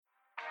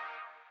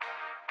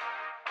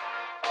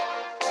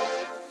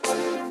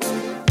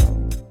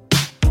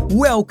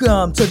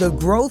Welcome to the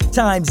Growth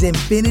Times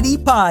Infinity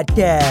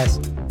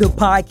podcast, the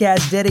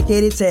podcast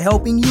dedicated to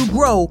helping you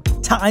grow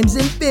times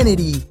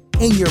infinity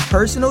in your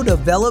personal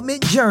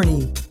development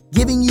journey,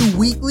 giving you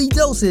weekly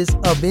doses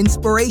of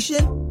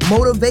inspiration,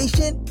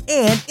 motivation,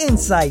 and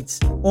insights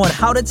on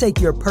how to take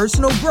your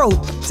personal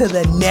growth to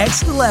the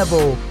next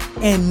level.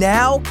 And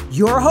now,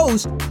 your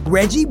host,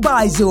 Reggie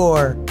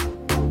Bizor.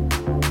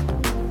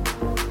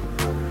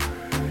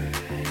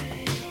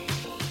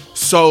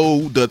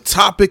 So the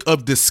topic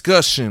of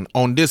discussion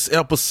on this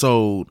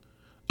episode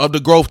of the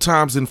Growth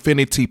Times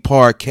Infinity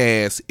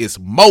podcast is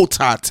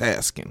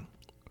multitasking.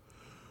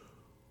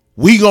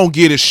 We gonna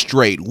get it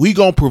straight. We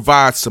gonna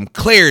provide some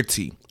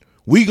clarity.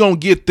 We gonna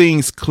get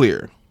things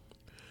clear.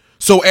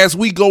 So as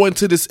we go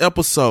into this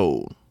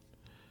episode,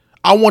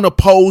 I want to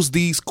pose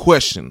these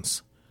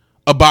questions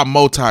about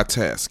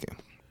multitasking.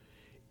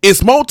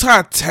 Is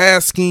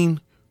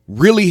multitasking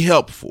really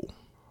helpful?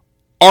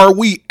 Are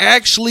we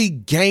actually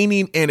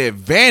gaining an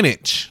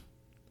advantage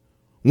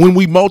when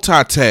we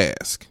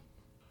multitask?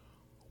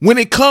 When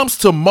it comes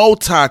to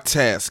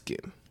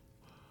multitasking,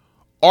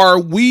 are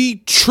we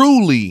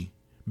truly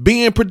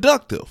being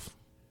productive?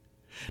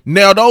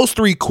 Now, those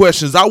three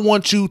questions, I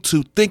want you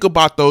to think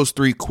about those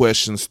three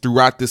questions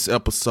throughout this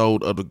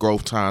episode of the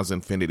Growth Times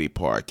Infinity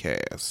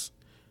podcast.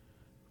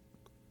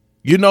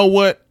 You know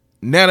what?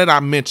 Now that I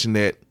mentioned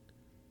that,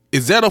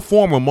 is that a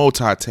form of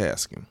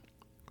multitasking?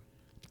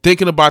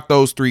 Thinking about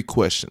those three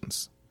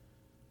questions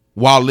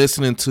while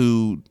listening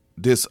to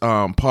this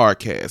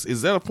podcast.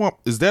 Is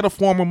that a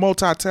form of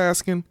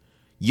multitasking?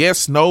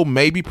 Yes, no,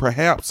 maybe,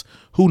 perhaps.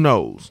 Who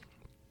knows?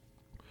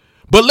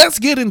 But let's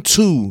get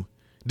into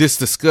this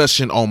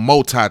discussion on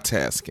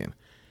multitasking.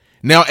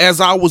 Now,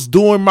 as I was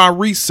doing my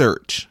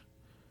research,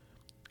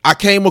 I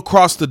came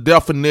across the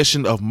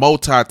definition of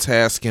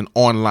multitasking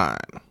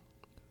online.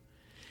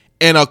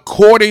 And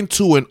according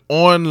to an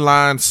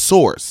online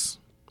source,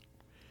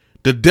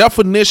 the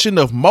definition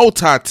of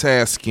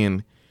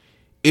multitasking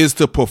is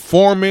the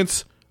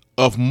performance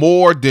of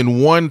more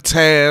than one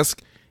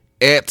task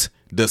at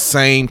the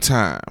same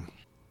time.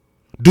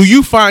 Do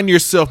you find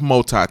yourself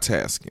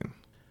multitasking?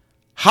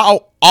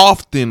 How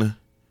often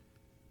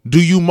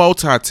do you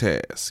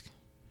multitask?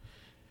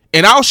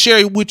 And I'll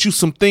share with you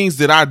some things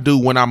that I do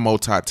when I'm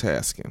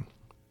multitasking.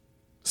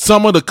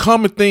 Some of the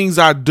common things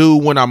I do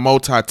when I'm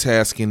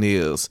multitasking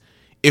is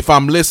if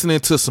I'm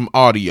listening to some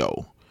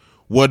audio,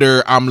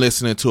 whether I'm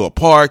listening to a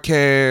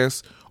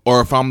podcast or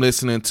if I'm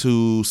listening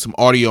to some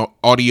audio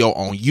on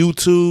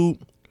YouTube.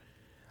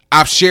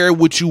 I've shared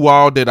with you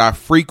all that I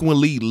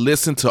frequently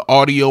listen to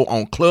audio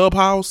on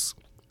Clubhouse.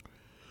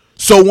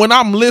 So when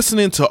I'm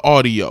listening to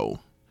audio,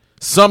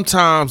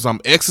 sometimes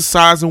I'm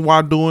exercising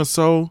while doing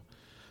so.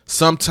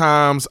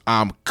 Sometimes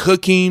I'm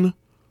cooking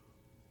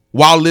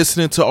while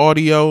listening to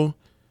audio.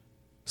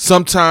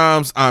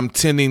 Sometimes I'm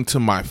tending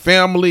to my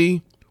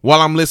family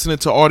while I'm listening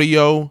to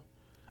audio.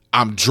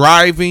 I'm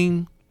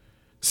driving.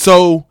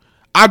 So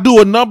I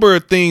do a number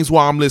of things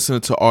while I'm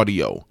listening to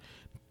audio.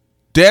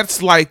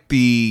 That's like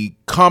the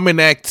common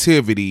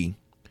activity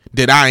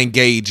that I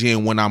engage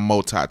in when I'm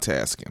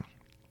multitasking.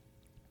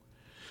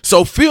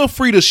 So feel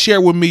free to share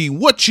with me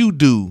what you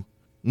do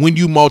when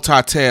you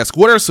multitask.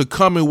 What are some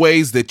common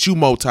ways that you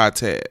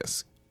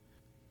multitask?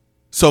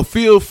 So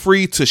feel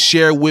free to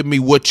share with me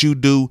what you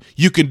do.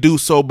 You can do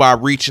so by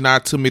reaching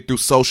out to me through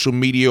social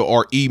media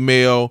or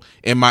email.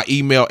 And my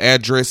email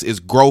address is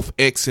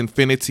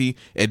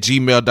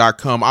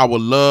growthxinfinity@gmail.com. I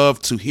would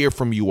love to hear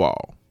from you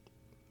all.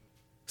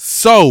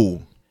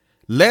 So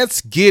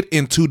let's get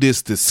into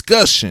this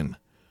discussion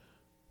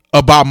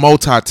about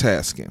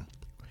multitasking.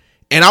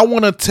 And I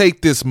want to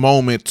take this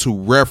moment to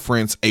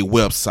reference a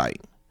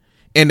website.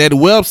 And that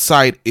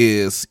website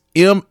is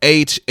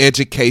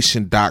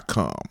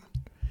mheducation.com.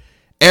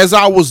 As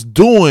I was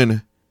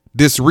doing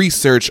this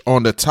research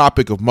on the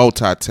topic of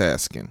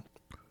multitasking,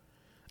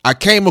 I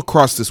came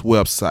across this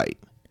website.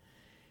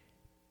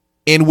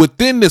 And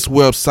within this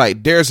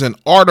website, there's an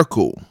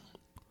article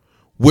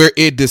where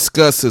it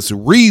discusses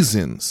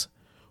reasons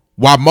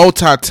why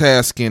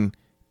multitasking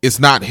is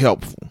not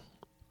helpful.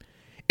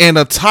 And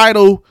the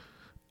title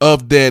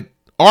of that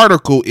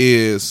article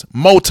is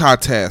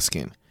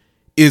Multitasking.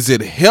 Is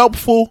it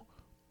helpful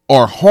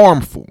or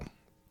harmful?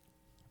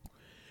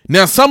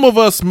 Now, some of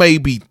us may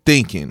be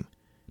thinking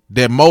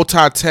that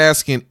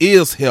multitasking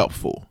is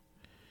helpful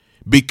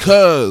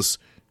because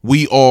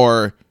we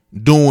are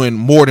doing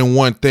more than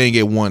one thing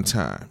at one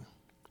time.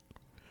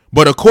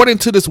 But according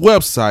to this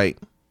website,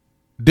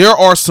 there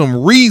are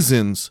some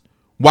reasons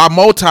why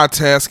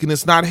multitasking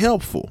is not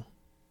helpful.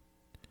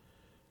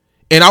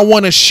 And I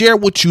want to share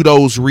with you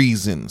those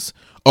reasons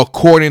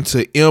according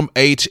to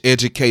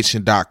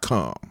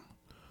mheducation.com,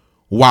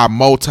 why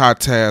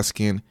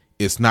multitasking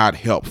is not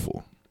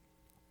helpful.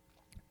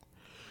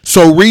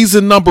 So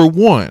reason number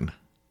one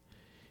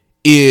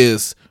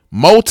is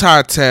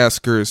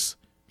multitaskers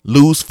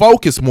lose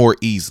focus more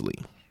easily.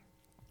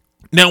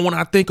 Now, when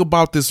I think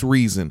about this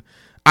reason,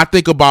 I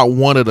think about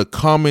one of the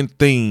common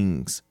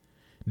things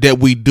that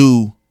we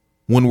do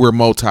when we're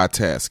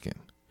multitasking.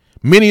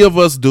 Many of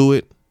us do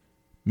it.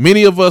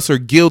 Many of us are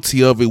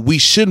guilty of it. We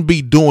shouldn't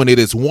be doing it.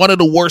 It's one of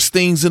the worst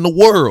things in the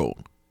world.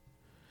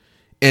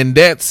 And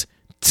that's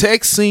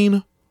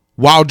texting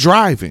while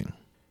driving.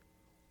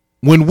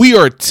 When we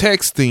are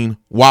texting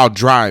while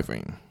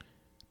driving,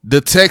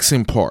 the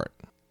texting part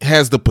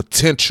has the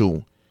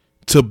potential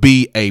to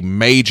be a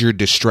major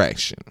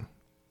distraction.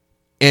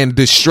 And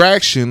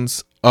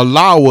distractions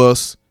allow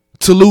us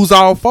to lose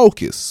our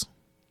focus.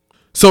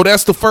 So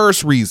that's the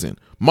first reason.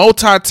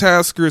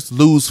 Multitaskers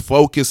lose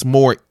focus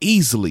more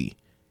easily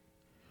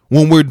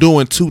when we're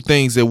doing two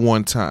things at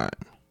one time.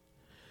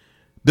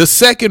 The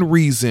second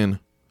reason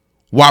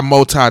why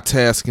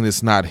multitasking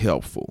is not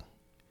helpful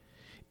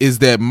is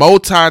that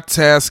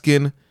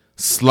multitasking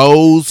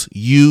slows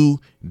you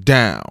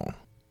down.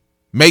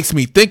 Makes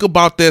me think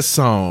about that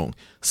song.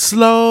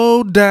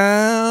 Slow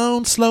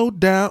down,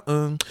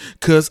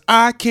 'cause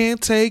I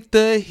can't take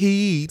the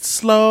heat.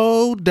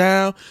 Slow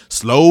down,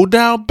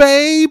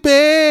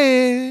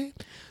 baby.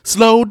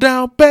 Slow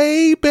down,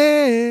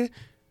 baby.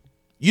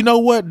 You know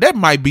what? That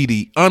might be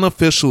the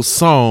unofficial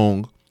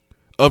song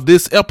of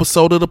this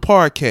episode of the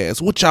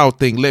podcast. What y'all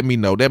think? Let me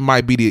know. That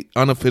might be the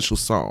unofficial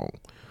song.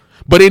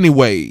 But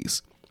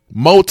anyways,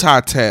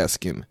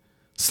 multitasking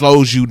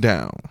slows you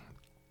down.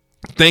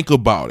 Think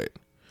about it.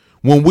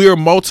 When we're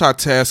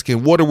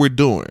multitasking, what are we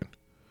doing?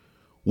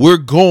 We're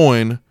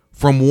going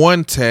from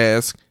one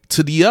task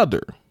to the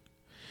other.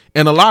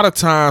 And a lot of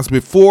times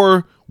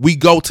before we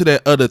go to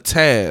that other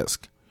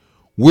task,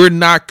 we're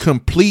not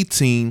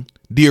completing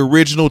the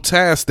original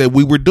task that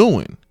we were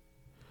doing.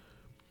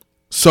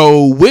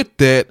 So with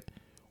that,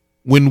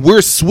 when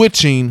we're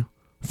switching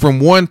from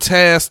one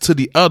task to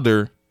the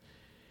other,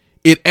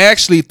 it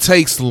actually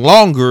takes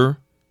longer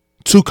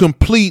to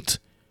complete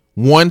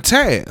one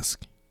task.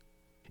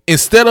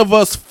 Instead of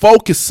us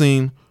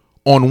focusing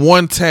on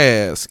one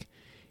task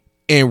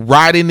and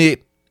writing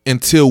it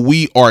until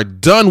we are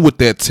done with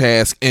that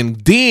task and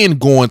then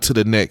going to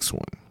the next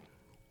one.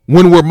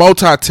 When we're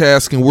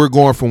multitasking, we're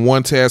going from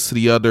one task to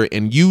the other,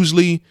 and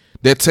usually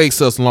that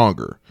takes us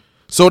longer.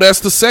 So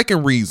that's the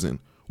second reason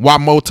why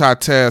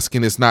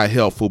multitasking is not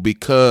helpful,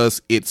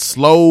 because it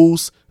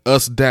slows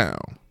us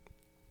down.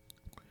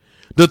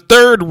 The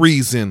third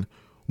reason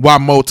why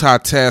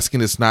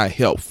multitasking is not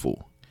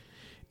helpful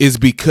is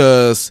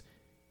because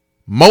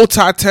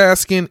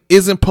multitasking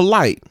isn't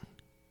polite.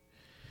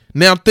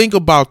 Now think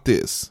about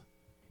this.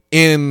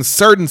 In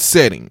certain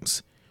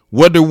settings,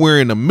 whether we're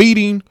in a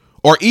meeting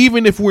or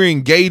even if we're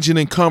engaging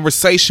in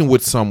conversation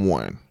with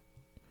someone,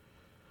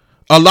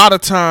 a lot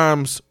of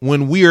times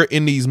when we're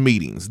in these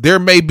meetings, there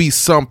may be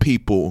some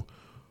people,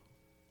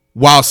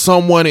 while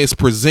someone is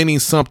presenting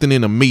something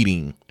in a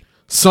meeting,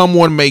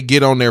 someone may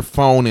get on their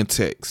phone and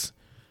text.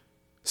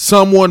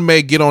 Someone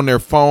may get on their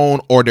phone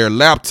or their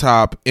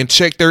laptop and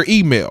check their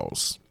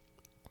emails.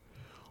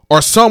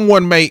 Or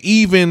someone may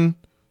even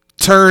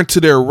turn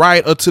to their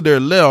right or to their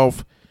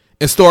left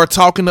and start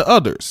talking to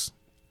others.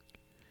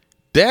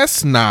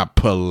 That's not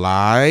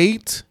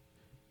polite.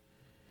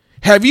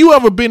 Have you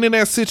ever been in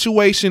that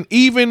situation,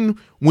 even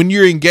when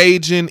you're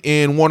engaging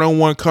in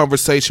one-on-one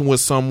conversation with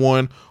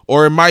someone,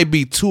 or it might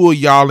be two of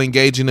y'all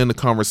engaging in the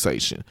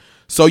conversation?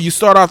 So you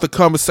start off the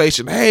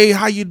conversation, hey,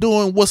 how you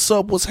doing? What's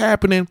up? What's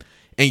happening?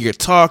 And you're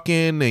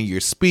talking and you're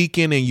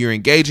speaking and you're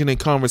engaging in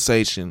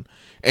conversation.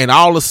 And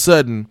all of a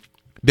sudden,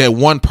 that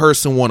one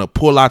person want to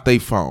pull out their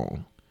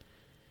phone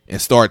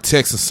and start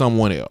texting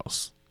someone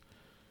else.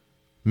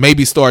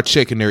 Maybe start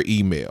checking their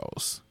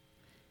emails.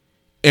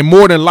 And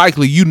more than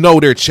likely, you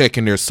know they're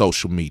checking their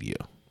social media.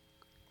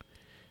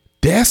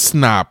 That's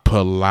not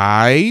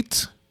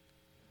polite.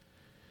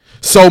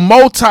 So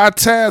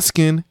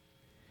multitasking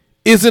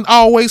isn't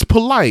always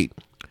polite.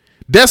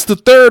 That's the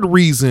third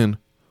reason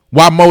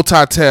why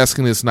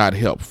multitasking is not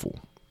helpful.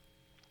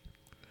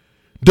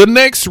 The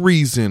next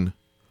reason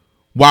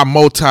why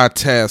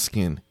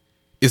multitasking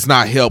is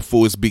not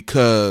helpful is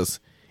because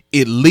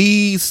it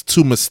leads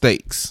to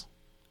mistakes.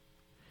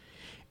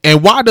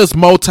 And why does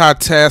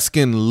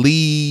multitasking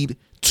lead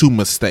to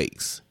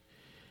mistakes?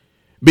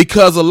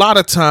 Because a lot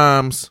of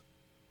times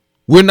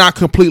we're not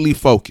completely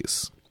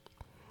focused.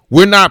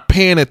 We're not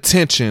paying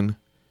attention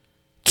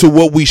to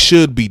what we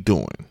should be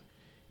doing.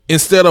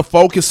 Instead of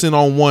focusing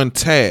on one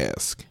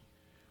task,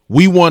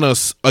 we want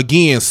to,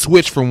 again,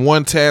 switch from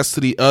one task to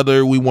the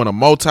other. We want to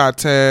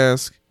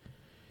multitask.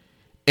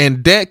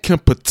 And that can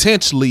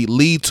potentially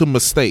lead to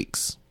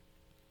mistakes.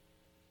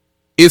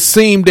 It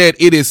seemed that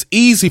it is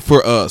easy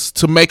for us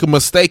to make a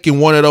mistake in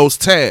one of those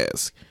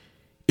tasks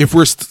if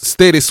we're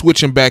steady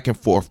switching back and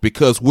forth,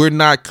 because we're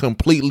not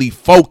completely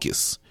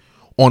focused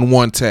on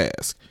one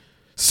task.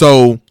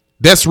 So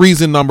that's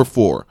reason number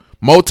 4.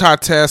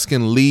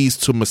 Multitasking leads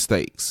to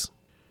mistakes.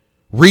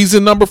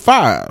 Reason number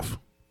 5,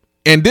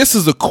 and this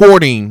is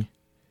according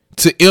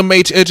to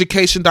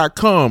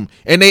mheducation.com,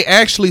 and they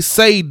actually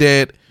say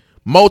that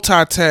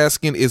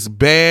multitasking is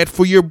bad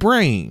for your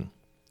brain.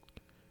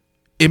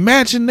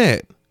 Imagine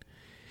that.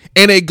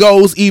 And it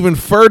goes even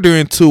further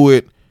into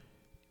it.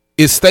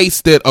 It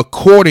states that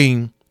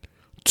according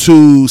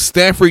to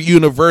Stanford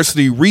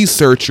University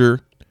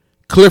researcher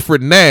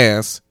Clifford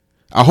Nass.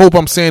 I hope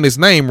I'm saying his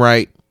name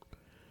right.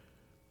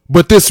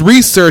 But this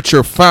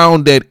researcher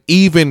found that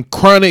even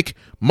chronic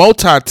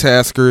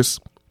multitaskers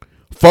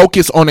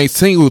focus on a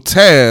single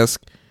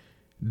task,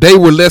 they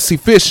were less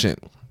efficient.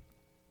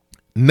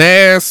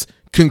 Nass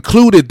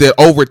concluded that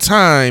over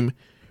time,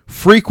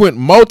 frequent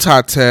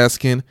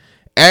multitasking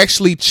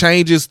actually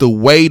changes the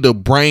way the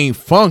brain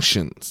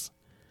functions,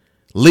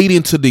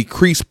 leading to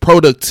decreased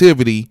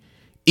productivity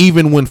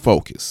even when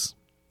focused.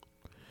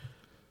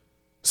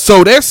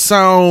 So that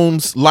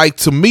sounds like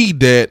to me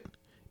that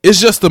it's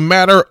just a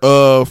matter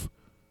of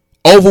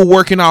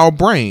overworking our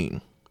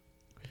brain.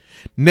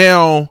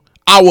 Now,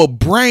 our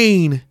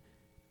brain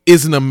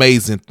is an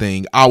amazing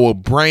thing. Our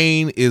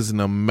brain is an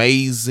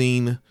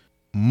amazing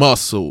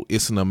muscle.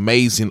 It's an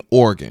amazing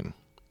organ.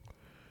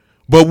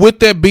 But with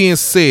that being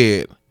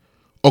said,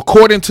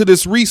 according to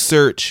this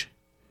research,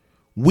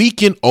 we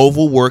can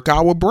overwork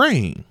our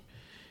brain.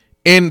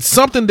 And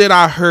something that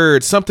I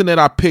heard, something that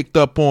I picked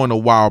up on a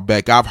while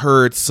back, I've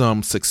heard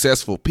some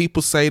successful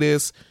people say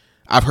this.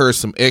 I've heard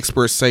some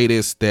experts say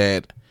this,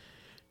 that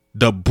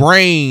the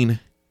brain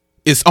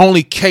is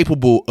only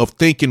capable of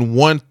thinking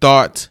one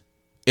thought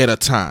at a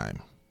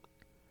time.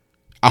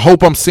 I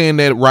hope I'm saying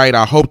that right.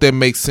 I hope that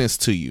makes sense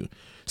to you.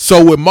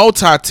 So with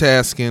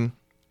multitasking,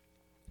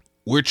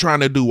 we're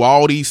trying to do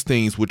all these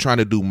things. We're trying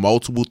to do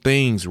multiple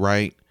things,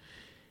 right?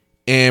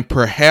 And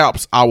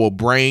perhaps our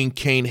brain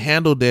can't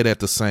handle that at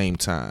the same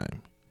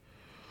time.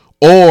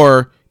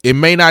 Or it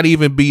may not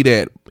even be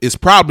that. It's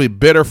probably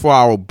better for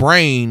our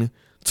brain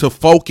to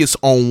focus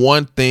on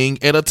one thing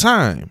at a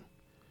time.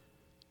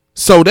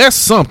 So that's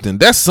something.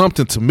 That's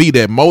something to me,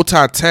 that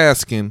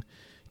multitasking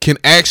can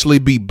actually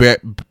be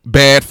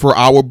bad for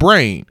our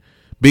brain,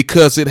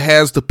 because it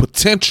has the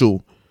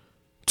potential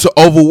to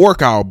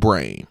overwork our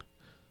brain.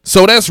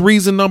 So that's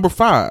reason number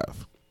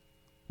 5.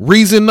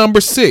 Reason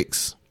number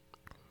 6.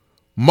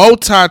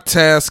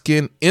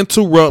 Multitasking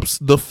interrupts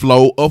the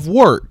flow of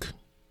work.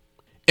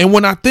 And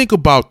when I think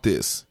about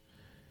this,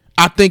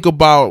 I think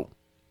about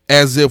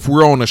as if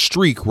we're on a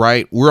streak,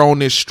 right? We're on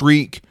this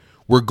streak.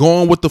 We're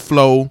going with the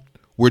flow.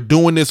 We're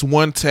doing this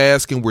one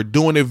task and we're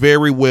doing it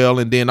very well.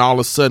 And then all of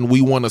a sudden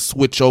we want to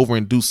switch over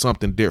and do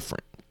something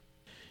different,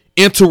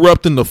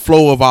 interrupting the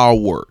flow of our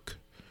work.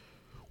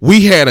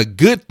 We had a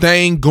good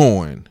thing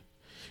going.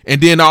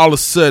 And then all of a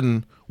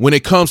sudden, when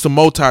it comes to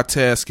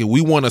multitasking, we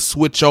want to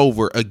switch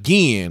over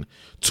again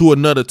to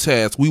another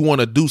task. We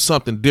want to do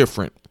something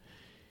different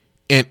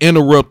and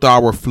interrupt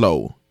our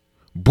flow,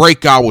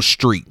 break our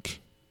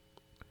streak.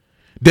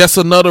 That's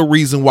another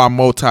reason why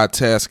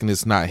multitasking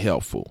is not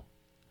helpful.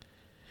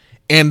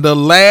 And the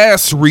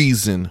last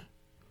reason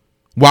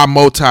why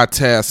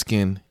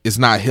multitasking is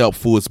not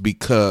helpful is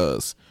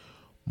because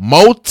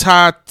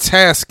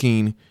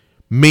multitasking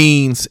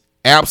means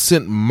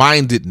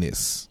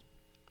absent-mindedness.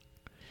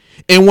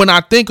 And when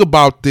I think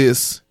about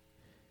this,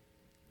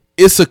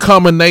 it's a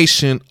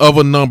combination of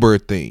a number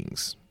of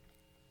things.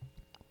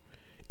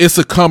 It's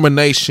a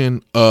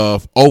combination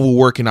of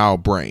overworking our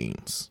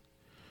brains,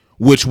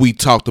 which we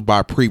talked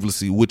about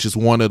previously, which is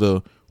one of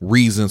the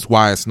reasons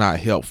why it's not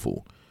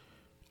helpful.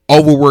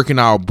 Overworking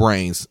our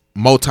brains,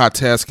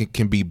 multitasking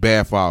can be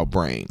bad for our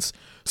brains.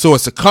 So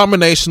it's a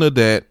combination of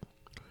that.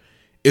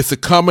 It's a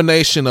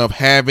combination of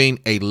having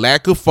a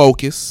lack of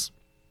focus.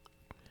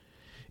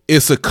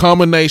 It's a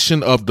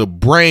combination of the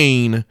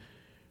brain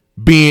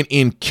being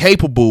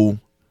incapable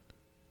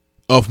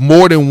of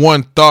more than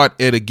one thought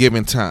at a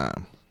given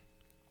time.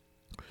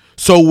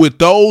 So with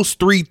those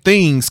 3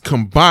 things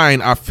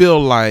combined, I feel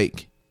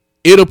like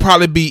it'll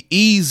probably be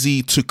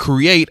easy to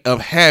create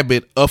a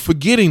habit of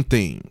forgetting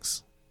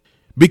things.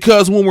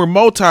 Because when we're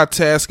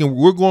multitasking,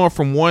 we're going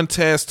from one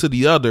task to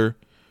the other.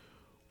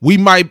 We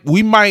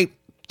might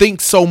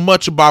think so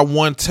much about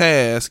one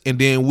task and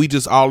then we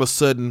just all of a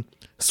sudden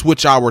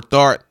switch our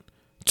thought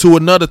to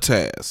another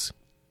task.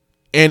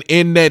 And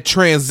in that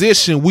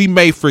transition, we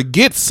may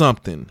forget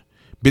something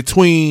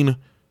between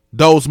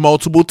those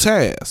multiple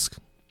tasks.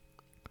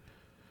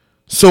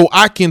 So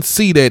I can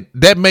see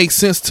that makes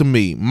sense to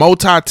me.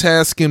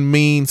 Multitasking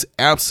means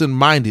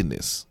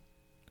absent-mindedness.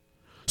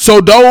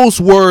 So those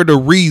were the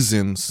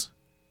reasons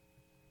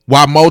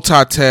why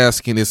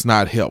multitasking is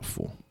not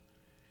helpful.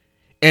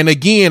 And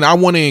again, I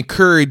want to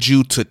encourage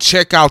you to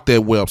check out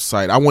that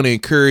website. I want to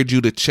encourage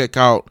you to check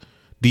out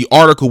the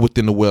article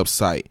within the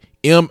website,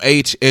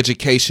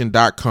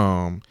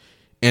 mheducation.com.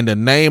 And the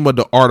name of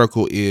the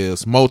article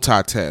is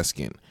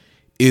Multitasking.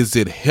 Is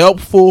it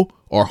helpful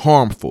or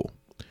harmful?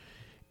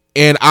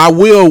 And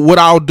what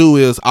I'll do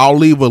is I'll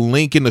leave a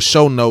link in the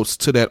show notes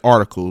to that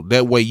article.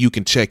 That way you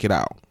can check it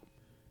out.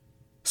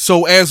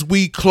 So as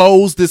we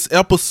close this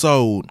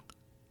episode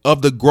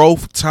of the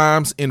Growth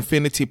Times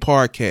Infinity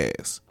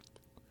podcast,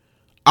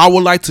 I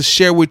would like to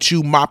share with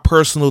you my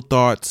personal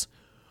thoughts,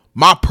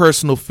 my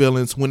personal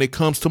feelings when it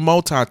comes to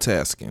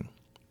multitasking.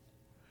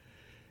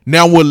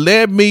 Now, what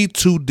led me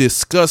to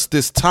discuss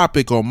this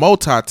topic on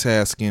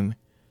multitasking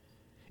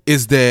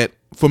is that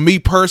for me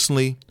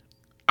personally,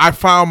 I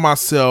found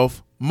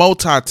myself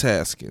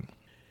multitasking.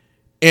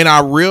 And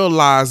I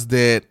realized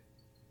that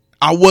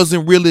I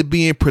wasn't really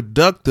being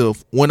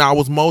productive when I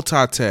was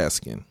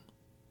multitasking.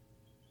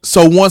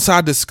 So once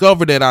I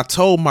discovered that, I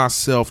told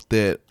myself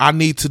that I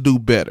need to do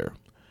better.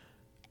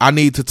 I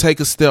need to take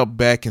a step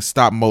back and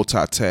stop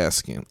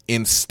multitasking.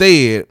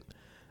 Instead,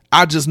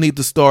 I just need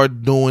to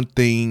start doing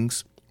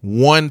things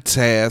one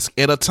task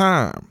at a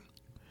time.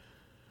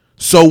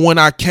 So when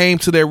I came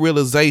to that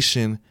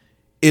realization,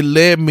 it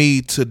led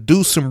me to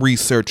do some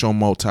research on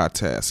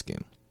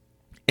multitasking.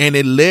 And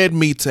it led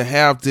me to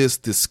have this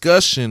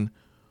discussion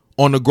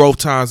on the Growth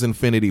Times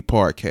Infinity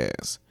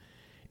podcast.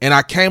 And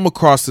I came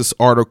across this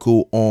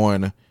article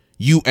on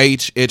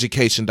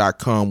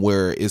uheducation.com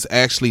where it's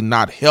actually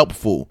not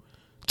helpful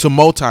to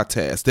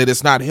multitask, that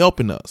it's not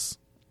helping us,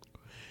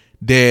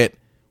 that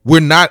we're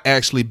not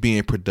actually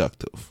being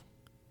productive.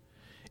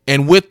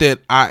 And with that,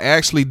 I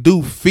actually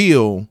do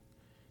feel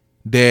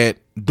that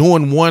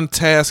doing one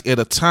task at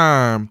a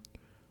time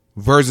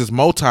versus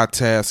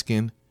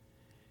multitasking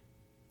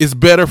is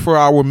better for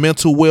our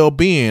mental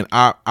well-being.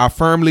 I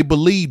firmly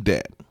believe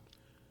that.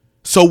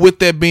 So with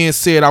that being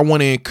said, I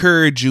want to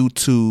encourage you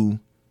to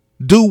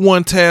do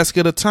one task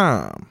at a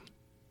time.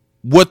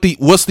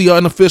 What's the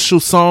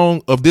unofficial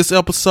song of this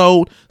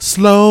episode?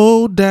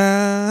 Slow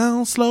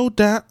down,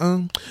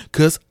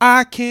 'cause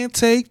I can't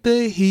take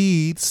the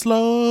heat.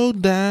 Slow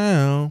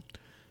down.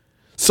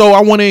 So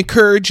I want to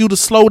encourage you to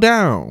slow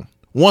down.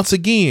 Once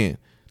again,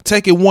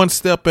 take it one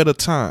step at a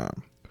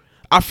time.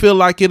 I feel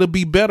like it'll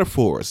be better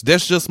for us.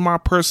 That's just my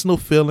personal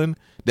feeling.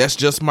 That's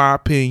just my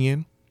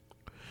opinion.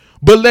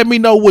 But let me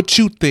know what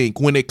you think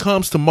when it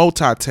comes to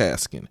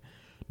multitasking.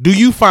 Do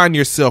you find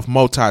yourself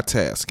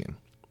multitasking?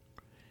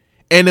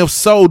 And if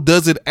so,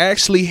 does it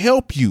actually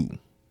help you?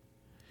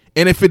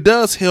 And if it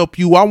does help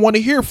you, I want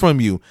to hear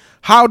from you.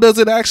 How does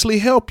it actually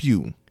help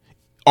you?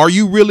 Are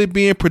you really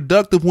being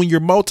productive when you're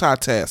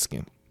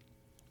multitasking?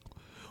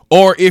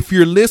 Or if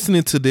you're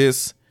listening to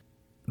this,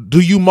 do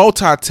you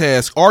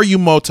multitask? Are you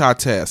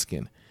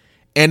multitasking?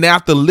 And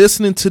after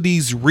listening to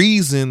these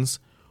reasons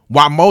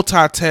why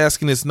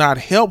multitasking is not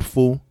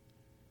helpful,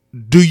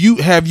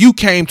 have you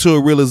came to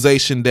a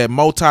realization that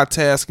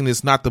multitasking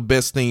is not the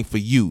best thing for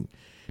you?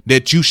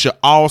 That you should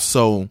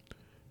also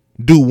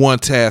do one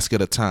task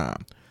at a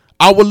time?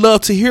 I would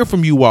love to hear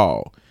from you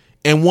all.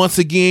 And once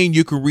again,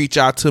 you can reach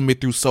out to me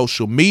through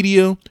social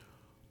media,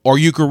 or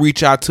you can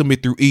reach out to me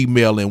through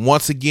email. And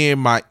once again,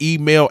 my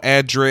email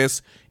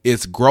address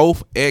is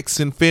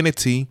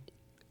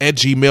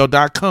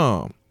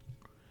growthxinfinity@gmail.com.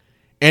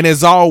 And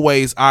as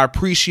always, I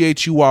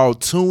appreciate you all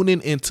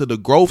tuning into the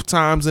Growth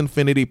Times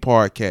Infinity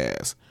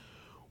podcast,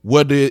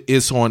 whether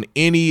it's on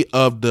any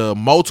of the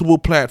multiple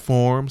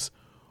platforms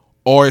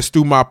or it's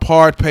through my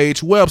Pod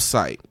Page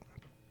website.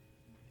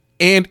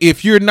 And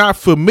if you're not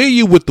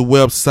familiar with the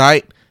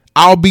website,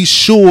 I'll be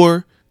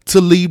sure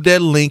to leave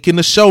that link in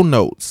the show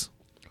notes.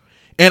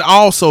 And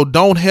also,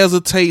 don't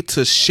hesitate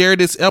to share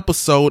this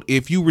episode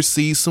if you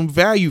receive some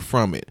value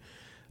from it.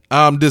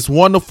 This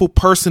wonderful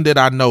person that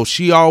I know,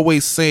 she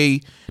always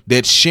say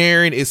that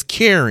sharing is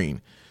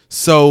caring.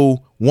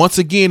 So once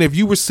again, if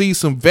you receive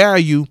some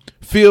value,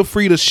 feel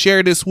free to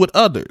share this with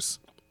others.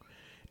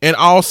 And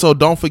also,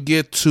 don't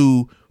forget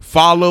to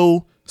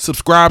follow,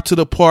 subscribe to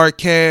the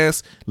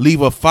podcast,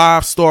 leave a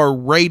 5-star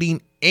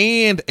rating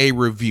and a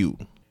review.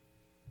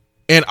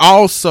 And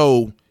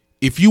also,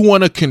 if you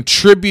want to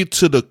contribute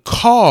to the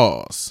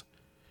cause,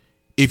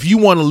 if you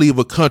want to leave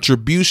a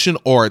contribution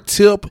or a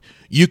tip,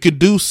 you can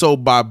do so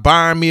by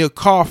buying me a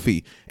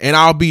coffee. And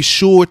I'll be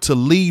sure to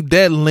leave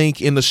that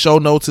link in the show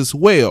notes as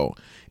well.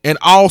 And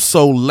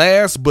also,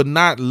 last but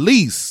not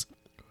least,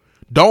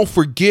 don't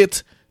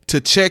forget to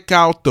check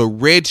out the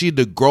Reggie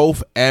the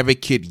Growth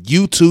Advocate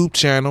YouTube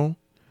channel,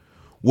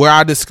 where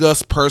I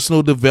discuss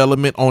personal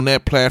development on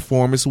that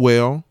platform as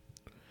well.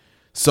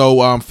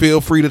 So feel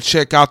free to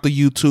check out the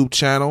YouTube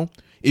channel.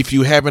 If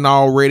you haven't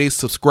already,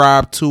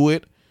 subscribe to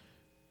it.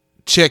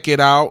 Check it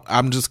out.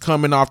 I'm just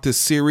coming off this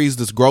series,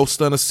 this Growth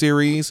Stunner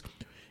series,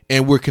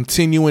 and we're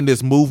continuing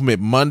this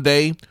Movement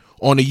Monday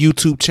on the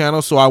YouTube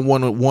channel. So I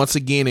want to once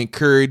again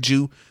encourage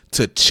you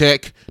to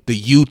check the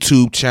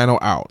YouTube channel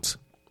out.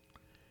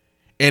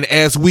 And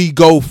as we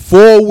go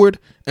forward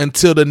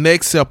until the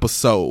next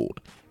episode,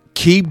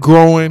 keep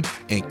growing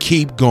and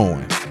keep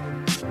going.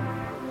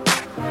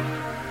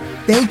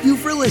 Thank you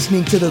for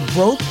listening to the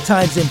Growth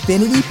Times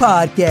Infinity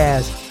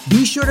podcast.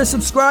 Be sure to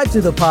subscribe to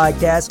the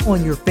podcast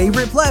on your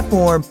favorite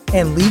platform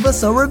and leave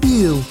us a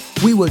review.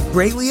 We would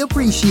greatly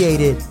appreciate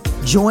it.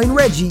 Join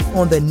Reggie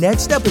on the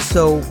next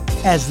episode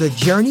as the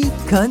journey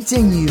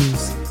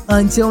continues.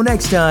 Until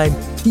next time,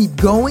 keep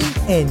going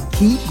and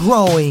keep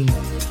growing.